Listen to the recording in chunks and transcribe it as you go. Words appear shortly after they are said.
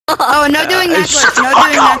Oh, no doing necklace. No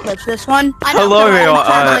doing necklace. This one. Hello,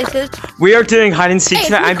 everyone. We are doing hide and seek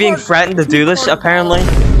tonight. I'm being threatened to do this apparently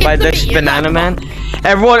by this banana man.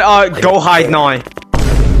 Everyone, go hide now.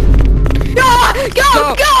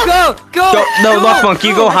 Go! No, Luck Monk,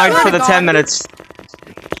 you go hide for the 10 minutes.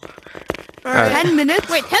 Alright. 10 minutes?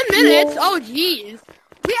 Wait, 10 minutes? Oh, jeez.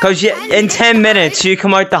 Because in 10 minutes, you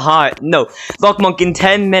come out the hide. No, Luck Monk, in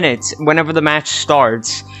 10 minutes, whenever the match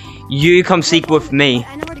starts, you come seek with me.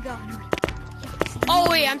 I know where to go. Oh,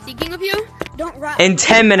 wait, I'm seeking with you? Don't run. In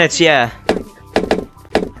 10 minutes, yeah.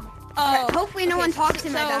 Oh, hopefully no one talks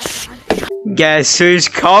in my back. Guess who's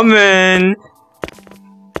coming?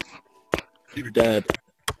 Your dad.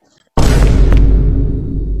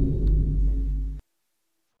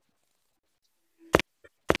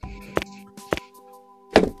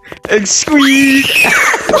 And squeeze!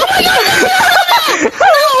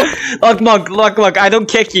 Look, I don't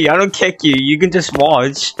kick you, you can just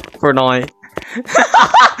watch for now.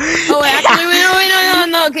 Oh wait, actually,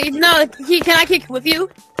 no, can I kick with you?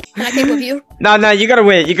 No, you gotta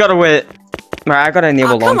wait, Alright, I gotta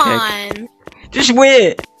enable long kick. Come on! Just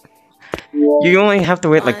wait! You only have to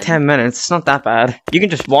wait like 10 minutes, it's not that bad. You can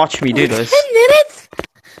just watch me do this. 10 minutes?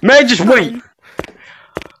 Man, just wait!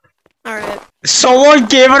 Alright. Someone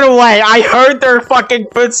gave it away! I heard their fucking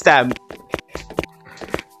footstep!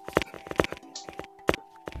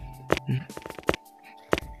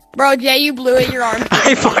 Bro, Jay, you blew it, your arm.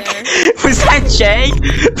 I fucking... Was that Jay?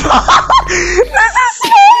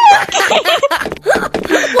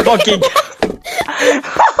 This is fucking...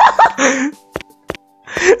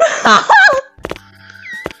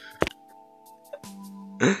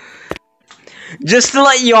 Just to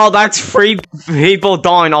let you all, that's 3 people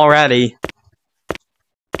down already.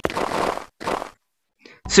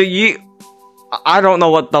 So I don't know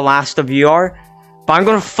what the last of you are, but I'm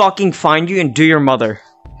gonna fucking find you and do your mother.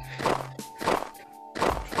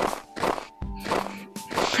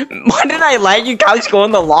 Why did I let you guys go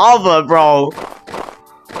in the lava, bro?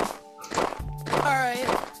 Alright.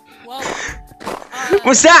 Well,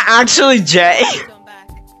 was that actually Jay?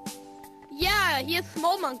 Yeah, he is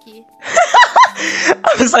small monkey.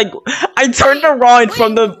 I was like, I turned around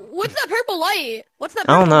from the... What's that purple light?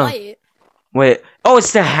 I don't know. Wait. Oh,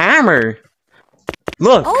 it's the hammer.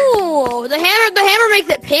 Look. Oh, the hammer makes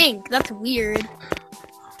it pink. That's weird.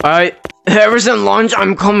 Alright, whoever's in lunch,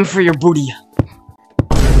 I'm coming for your booty.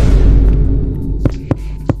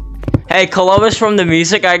 Hey, COLOBUS from the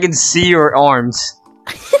music, I can see your arms.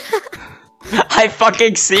 I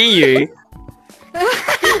fucking see you. No!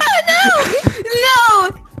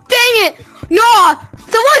 Dang it! No!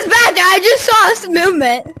 Someone's back there! I just saw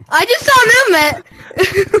movement!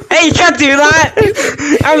 Hey, you can't do that!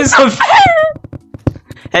 That was unfair!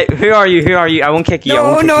 Hey, who are you? I won't kick you.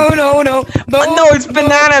 No, no, it's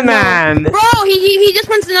Banana Man! Bro, he just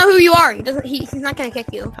wants to know who you are. He's not gonna kick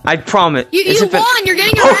you. I promise. You won! You're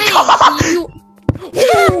getting a ring!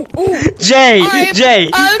 Jay!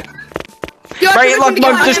 Right, look,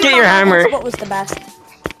 just get your hammer. What was the best?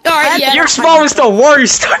 Alright, yeah. Your spawn was the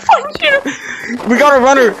worst! We got a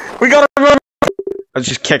runner! I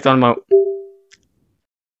just kicked on him out.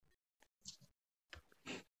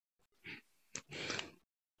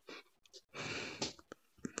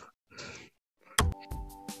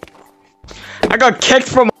 I got kicked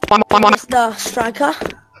from the striker.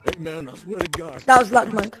 Man, I swear to God. That was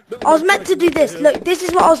Luck Monk. I was meant to do this. Look, this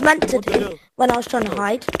is what I was meant to do when I was trying to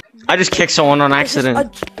hide. I just kicked someone on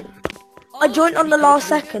accident. I joined on the last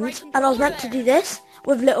second, and I was meant to do this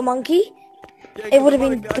with Little Monkey. It would have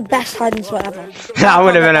been the best hide and seek ever. That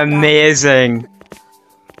would have been amazing.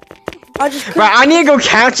 Right, I need to go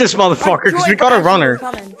catch this motherfucker because we got a runner.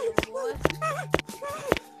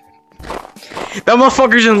 That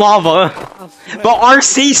motherfucker's in lava. But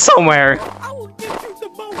RC somewhere.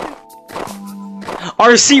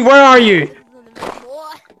 RC, where are you?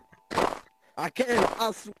 I can't.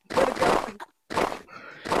 I swear to God.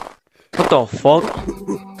 What the fuck?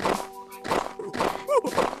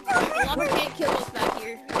 Lava can't kill us back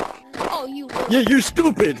here. Oh, you. Yeah, you're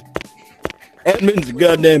stupid. Admin's a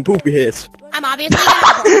goddamn poopy heads. I'm obviously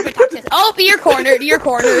gonna talk to. Oh, you're cornered.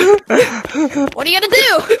 What are you gonna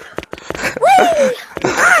do?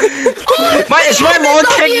 Is my long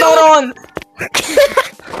kick not on?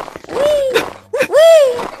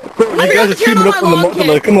 You guys are teaming up on the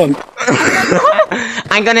monkey. Come on.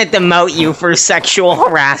 I'm gonna demote you for sexual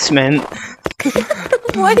harassment.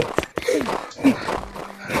 What?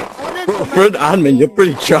 Bro, for an admin, you're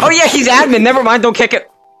pretty chopped. Oh yeah, he's admin. Never mind. Don't kick it.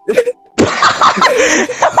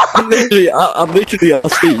 I'm literally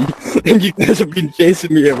RC, and you guys have been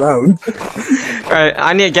chasing me around. Alright,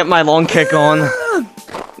 I need to get my long kick on.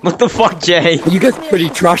 What the fuck, Jay? You guys are pretty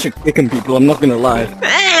trash at kicking people, I'm not gonna lie.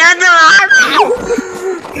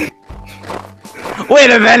 Wait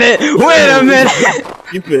a minute! Wait a minute!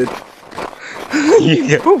 Stupid. You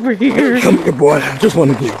get over here. Come here, boy. I just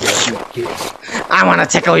want to give you a kiss. I want to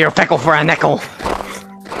tickle your pickle for a nickel.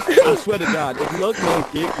 I swear to God, if you look me,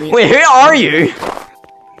 kick me. Wait, who are you?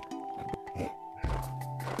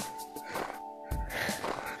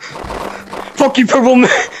 Fuck you, purple man.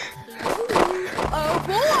 Oh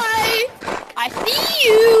boy! I see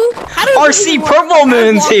you! How do RC Purple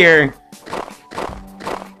Moon's here!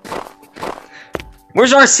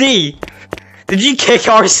 Where's RC? Did you kick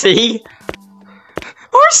RC?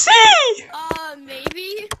 RC!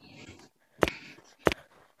 Maybe?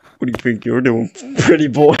 What do you think you're doing, pretty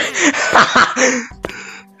boy?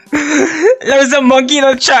 There's a monkey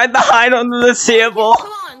that tried to hide under the table.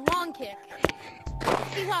 Come on, long kick.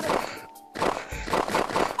 He's out of it.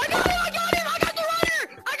 I got him! I got him! I got the runner!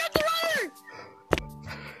 I got the runner!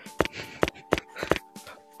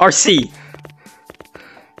 RC.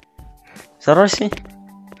 Is that RC?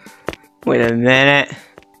 Wait a minute.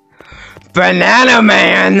 Banana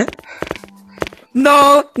Man!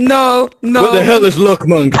 No. What the hell is Luck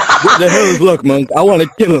Monk? What the hell is Luck Monk? I want to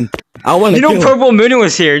kill him. I want to kill him. You know Purple Moon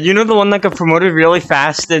was here. You know the one that got promoted really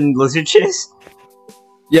fast in Lizard Chase?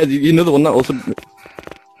 Yeah, you know the one that also...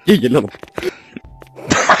 Yeah, you know. Look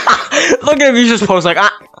at him, he's just posed like,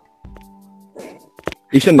 ah.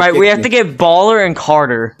 Right, we have to get Baller and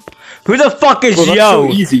Carter. Who the fuck is that's Yo? so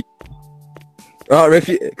easy.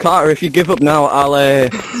 Carter, if you give up now,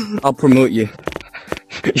 I'll promote you.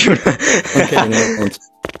 I'm kidding,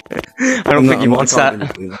 I don't think he wants that.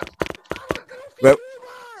 Well,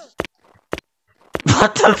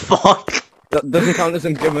 what the fuck? that doesn't count as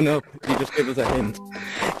him giving up. He just gave us a hint.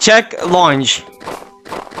 Check launch.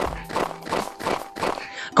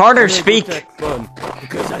 Carter, speak. Fun,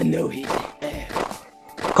 because I know he's there.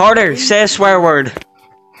 Carter, say a swear word.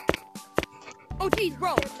 Oh jeez,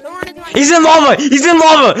 bro. Don't run into my... He's in lava! He's in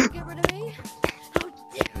lava! Get rid of me? How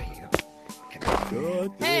dare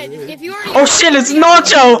you? Hey, if you already... Oh shit, it's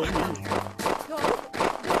Nacho!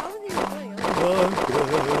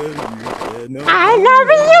 I love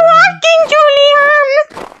you walking,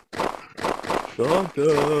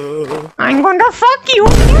 Julian! I'm gonna fuck you,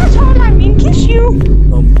 asshole, I mean kiss you!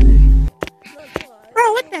 Bro,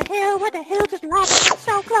 what the hell? What the hell? Just lava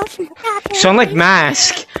so close to my goddamn Sound like face.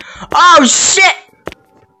 Mask. Oh shit!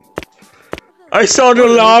 I saw the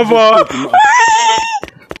lava!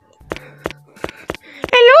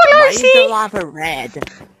 Hello, Why is the Lucy! lava red?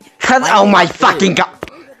 Oh my fucking god!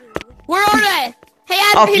 Where are they? Hey,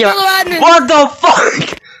 Up admin, here. fellow admin! What the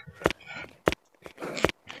fuck?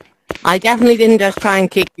 I definitely didn't just try and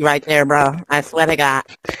kick you right there, bro. I swear to God.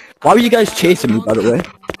 Why were you guys chasing me, by the way?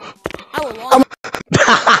 I will launch.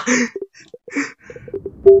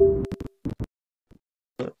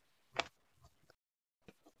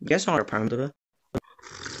 You guys know our prime to that?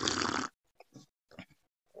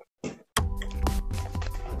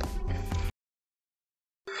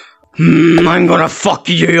 I'm gonna fuck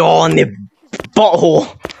you all in the butthole.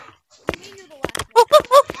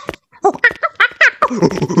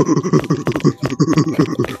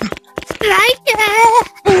 Striker!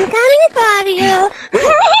 I'm coming for you!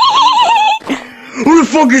 Who the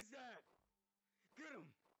fuck is that? Get him!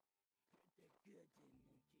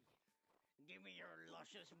 Give me your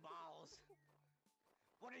luscious balls.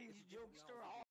 What are you, jokester?